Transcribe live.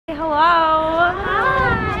Hello.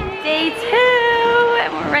 Hi. Day 2,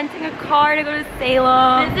 and we're renting a car to go to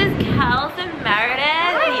Salem. This is Kels and Meredith.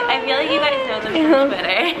 I feel like you guys know them from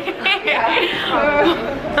Twitter.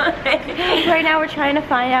 Right now we're trying to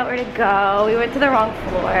find out where to go. We went to the wrong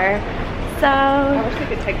floor. So I wish we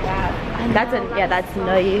could take that. that's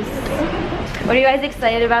nice. What are you guys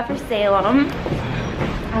excited about for Salem?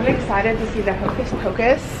 I'm excited to see the Hocus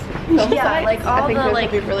Pocus. Yeah, like all the really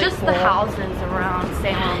just cool. the houses around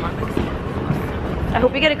Salem. I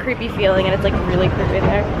hope we get a creepy feeling and it's like really creepy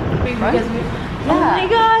there. Yeah. Oh my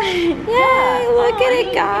god! Yay! Look at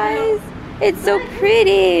it, guys! It's so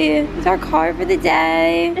pretty. It's our car for the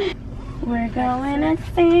day. We're going to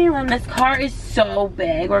Salem. This car is so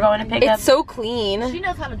big. We're going to pick up. It's so clean. She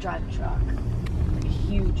knows how to drive a truck. Like a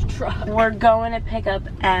huge truck. We're going to pick up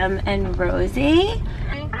Em and Rosie.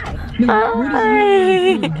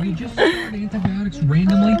 Hi. We just started antibiotics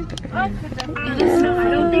randomly. I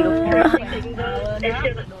don't think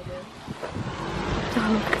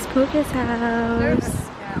Hocus Pocus house.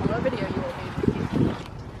 Yeah, on a video you will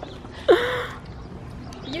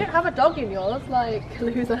be. You don't have a dog in yours, like,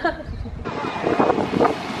 loser.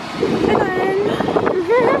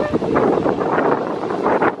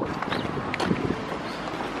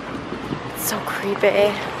 It's so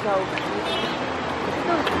creepy.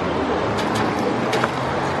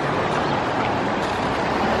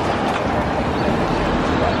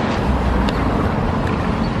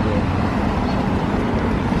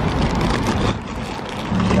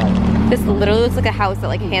 This literally looks like a house that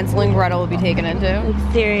like Hansel and Gretel would be taken into.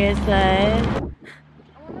 Like seriously.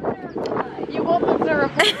 You won't put the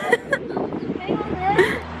report.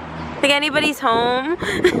 Think anybody's home?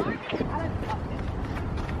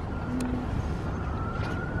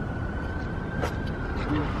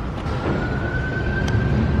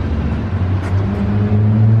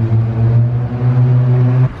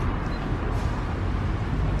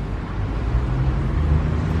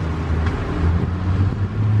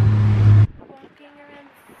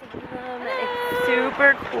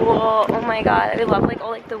 Super cool. Oh my god, I love like all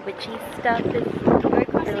like the witchy stuff. It's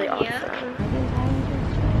really awesome.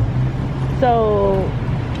 So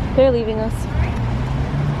they're leaving us.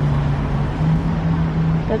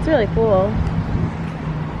 That's really cool.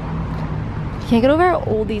 Can't get over how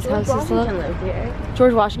old these houses look. lived here.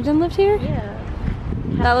 George Washington lived here? Yeah.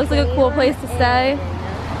 That looks like a cool place to stay.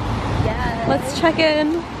 Yeah. Let's check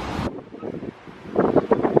in.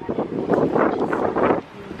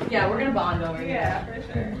 Yeah, we're gonna bond over here. Yeah, for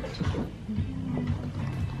sure.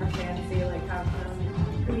 Our fancy, like, have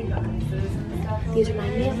pretty boxes and stuff. These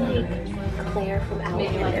remind me of like Claire from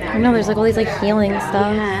Outlander. I know there's like all these like healing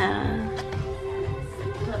stuff. Yeah.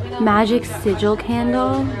 Magic sigil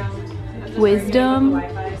candle. Wisdom.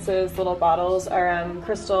 Those little bottles are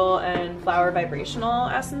crystal and flower vibrational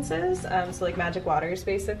essences, so like magic waters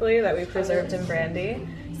basically that we preserved in brandy.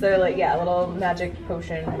 So they're like, yeah, little magic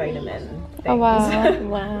potion vitamin things. Oh wow. The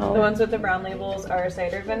Wow. ones with the brown labels are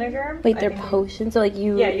cider vinegar. Wait, I they're think- potions? So like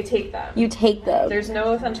you Yeah, you take them. you take them. There's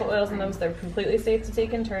no essential oils in them, so they're completely safe to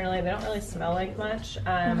take internally. They don't really smell like much.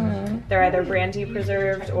 They're either brandy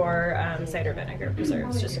preserved or cider vinegar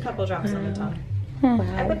preserved. Just a couple drops on the top.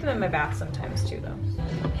 I put them in my bath sometimes too, though.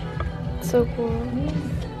 So cool.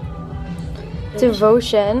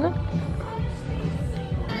 Devotion.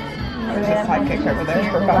 There's a sidekick over there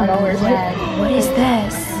for $5. What is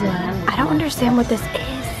this? I don't understand what this is.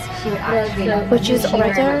 Which is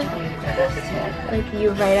order. Like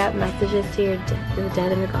you write out messages to your the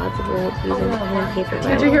dead and the gods of old using pen and paper.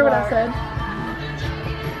 Did you hear what I said?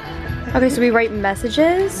 Okay, so we write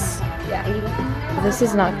messages. Yeah. This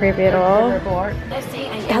is not creepy at all.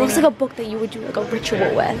 That looks like a book that you would do like a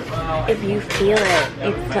ritual with. If you feel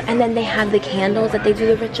it, and then they have the candles that they do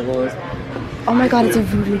the rituals. Oh my god, it's a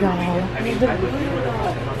voodoo doll. With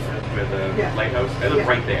the lighthouse, I live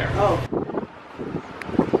right there. Oh.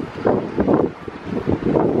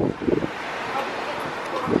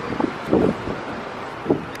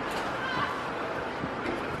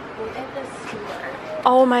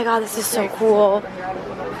 Oh my god, this is so cool.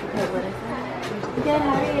 Good,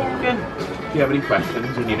 how are you? Good. If you have any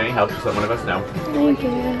questions or need any help, just let one of us know. Thank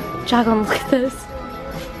you. Jacqueline, look at this.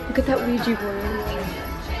 Look at that Ouija board.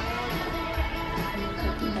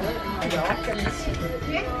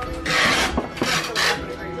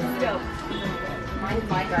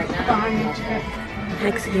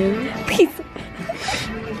 Next you. Please.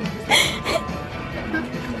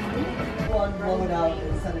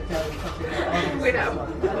 Wait up.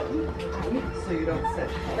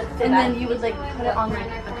 And then you would like put it on like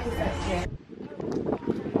a piece of string.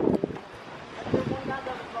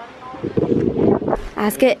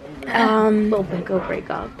 Ask it Will Becco break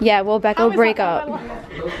up? Yeah, will Becco break up? Will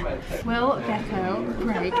Becco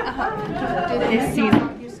break up this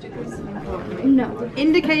season? No.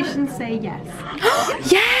 Indications say yes.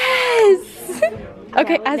 Yes!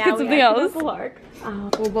 Okay, ask it something else.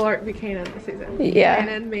 Will Bart be Kanan this season? Yeah.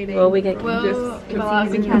 Kanan meaning Will we get Will Bart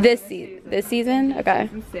this season? Okay.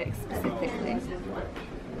 season 6 specifically.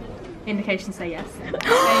 Indications say yes.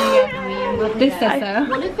 This says so.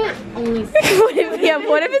 What if it only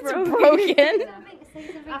what if it's broken?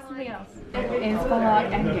 Ask something else. Is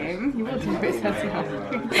Ballard endgame? You will do this yourself.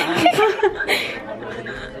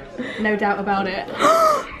 No doubt about it.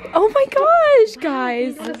 Oh my gosh,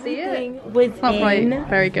 guys. See it? Was Not quite in,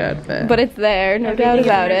 very good, but it's there, no doubt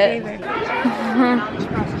about it.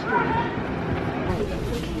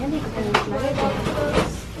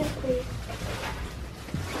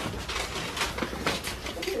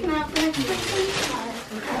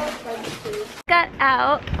 Got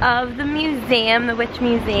out of the museum, the witch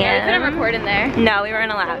museum. Yeah, we couldn't record in there. No, we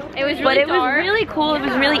weren't allowed. It was really but it dark. was really cool. It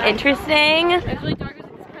was really interesting. It was really dark. It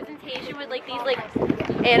was like this presentation with like these like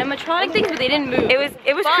animatronic things, but they didn't move. It was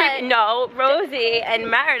creepy. No, Rosie and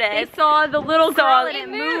Meredith. They saw the little girl and it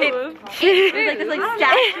moved. It was like this like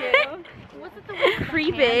statue. Was it the one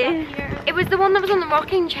Creepy. It was the one that was on the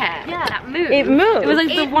rocking chair. Yeah, that moved. It moved. It was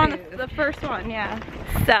like the first one. Yeah.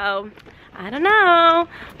 So, I don't know.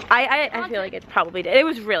 I feel like it probably did. It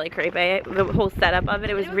was really creepy. The whole setup of it.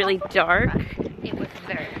 It was really dark. It was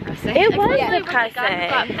very depressing. It was depressing.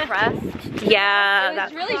 Got depressing. pressed. Yeah. It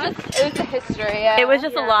was really just. It was the history. Yeah. It was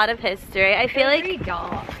just a lot of history. I feel like. Very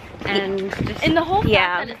dark. And just in the whole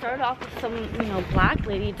fact that it started off with some, black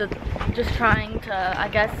lady just trying to, I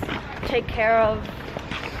guess, take care of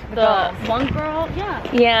the one girl. Yeah.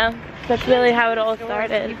 Yeah. That's really how it all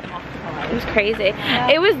started. It was crazy. Yeah.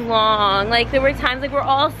 It was long. Like there were times like we're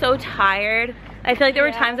all so tired. I feel like there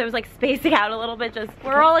were times I was like spacing out a little bit. Just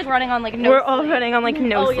we're all like running on like no. We're all running on like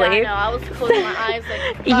no sleep. Yeah, I know. I was closing my eyes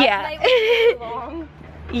like. Yeah. Night was so long.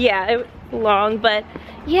 Yeah, it was long, but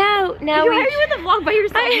yeah. Now Why are you in the vlog by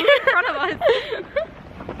yourself? You're in front of us.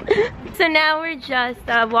 So now we're just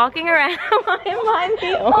walking around. Why am I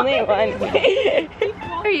the only one?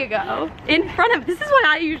 There you go. In front of. This is why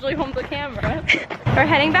I usually hold the camera. We're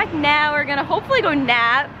heading back now. We're gonna hopefully go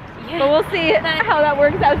nap. Yeah. But we'll see how that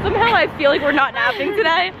works out. Somehow I feel like we're not napping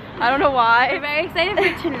today. I don't know why. We're very excited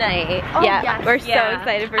for tonight. Oh, yeah, yes. We're so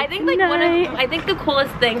excited for tonight. I think the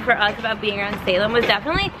coolest thing for us about being around Salem was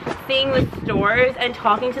definitely seeing the stores and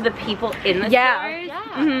talking to the people in the stores.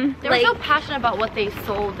 Yeah. They were so passionate about what they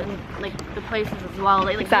sold and like the places as well.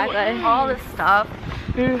 Like exactly. All this stuff.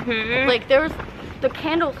 Like there was the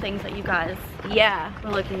candle things that you guys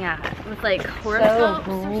we're looking at. It was like horoscopes.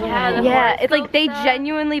 Yeah, it's like they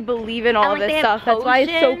genuinely believe in all of this stuff. That's why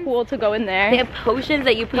it's so cool to go in there. They have potions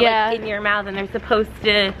that you put like in your mouth and they're supposed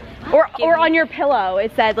to or on your pillow.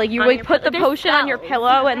 It said like you would put the potion on your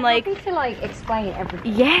pillow and like to like explain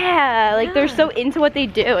everything. Yeah, like they're so into what they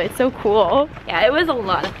do. It's so cool. Yeah, it was a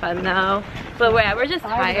lot of fun though. But we're just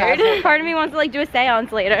tired. Part of me wants to like do a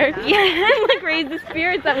seance later. Yeah, and like raise the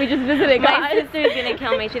spirits that we just visited. My sister's gonna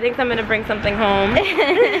kill me. She thinks I'm gonna bring something home.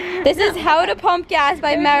 This is How to Pump Gas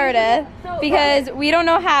by Meredith. Because we don't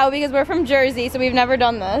know how, because we're from Jersey, so we've never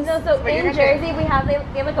done this. No, so in Jersey we have they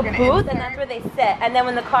have like a booth and that's where they sit. And then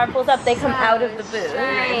when the car pulls up, they come out of the booth.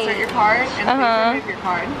 Insert your card and please remove your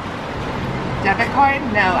card. Debit card?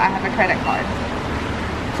 No, I have a credit card.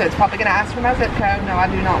 So it's probably gonna ask for my zip code. No, I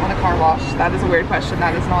do not want a car wash. That is a weird question.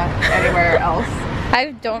 That is not anywhere else.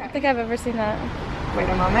 I don't think I've ever seen that. Wait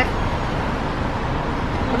a moment.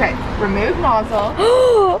 Okay, remove nozzle.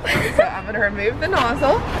 So I'm gonna remove the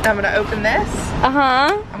nozzle. I'm gonna open this.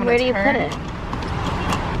 Where do you put it?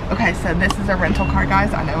 Okay, so this is a rental car,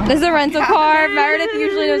 guys. I know. This is a rental car. Meredith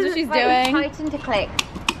usually knows what she's doing. Tighten to click.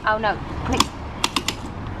 Oh no, click.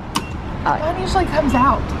 Mine usually comes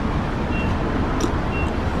out.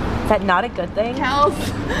 Is that not a good thing? Help.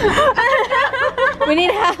 We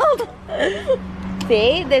need help.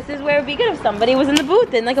 See, this is where it would be good if somebody was in the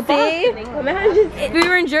booth in like a box. Imagine if we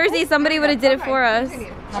were in Jersey, somebody would have did it for us.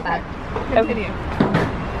 Not bad. Continue.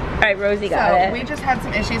 All right, Rosie got it. So we just had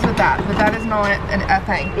some issues with that, but that is not a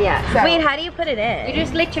thing. Yeah. So, wait, how do you put it in? You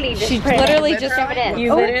just literally just She put literally it in. just Shove it in.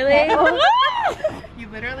 You literally? you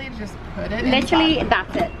literally just put it Literally, inside.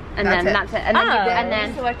 that's it. And then that's it. And then and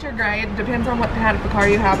then select your grade. Depends on what kind of car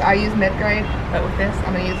you have. I use mid-grade, but with this,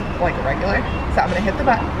 I'm gonna use like a regular. So I'm gonna hit the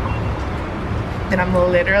button. And I'm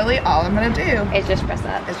literally, all I'm gonna do is just press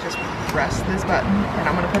that. Is just press this button, and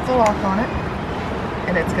I'm gonna put the lock on it.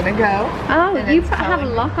 And it's gonna go. Oh, you have a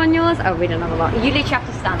lock on yours? Oh, we don't have a lock. You literally have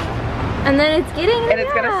to stand. And then it's getting And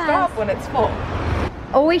it's gonna stop when it's full.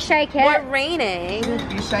 Always shake it. We're raining.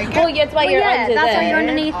 You shake it. Well, yeah, that's why you're under that's why this. you're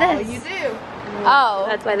underneath All this. you do. Oh,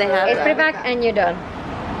 that's why they have It's put that. it back and you're done.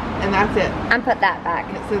 And that's it. And put that back.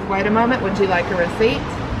 And it says, wait a moment, would you like a receipt?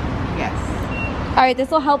 Yes. All right,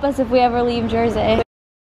 this will help us if we ever leave Jersey.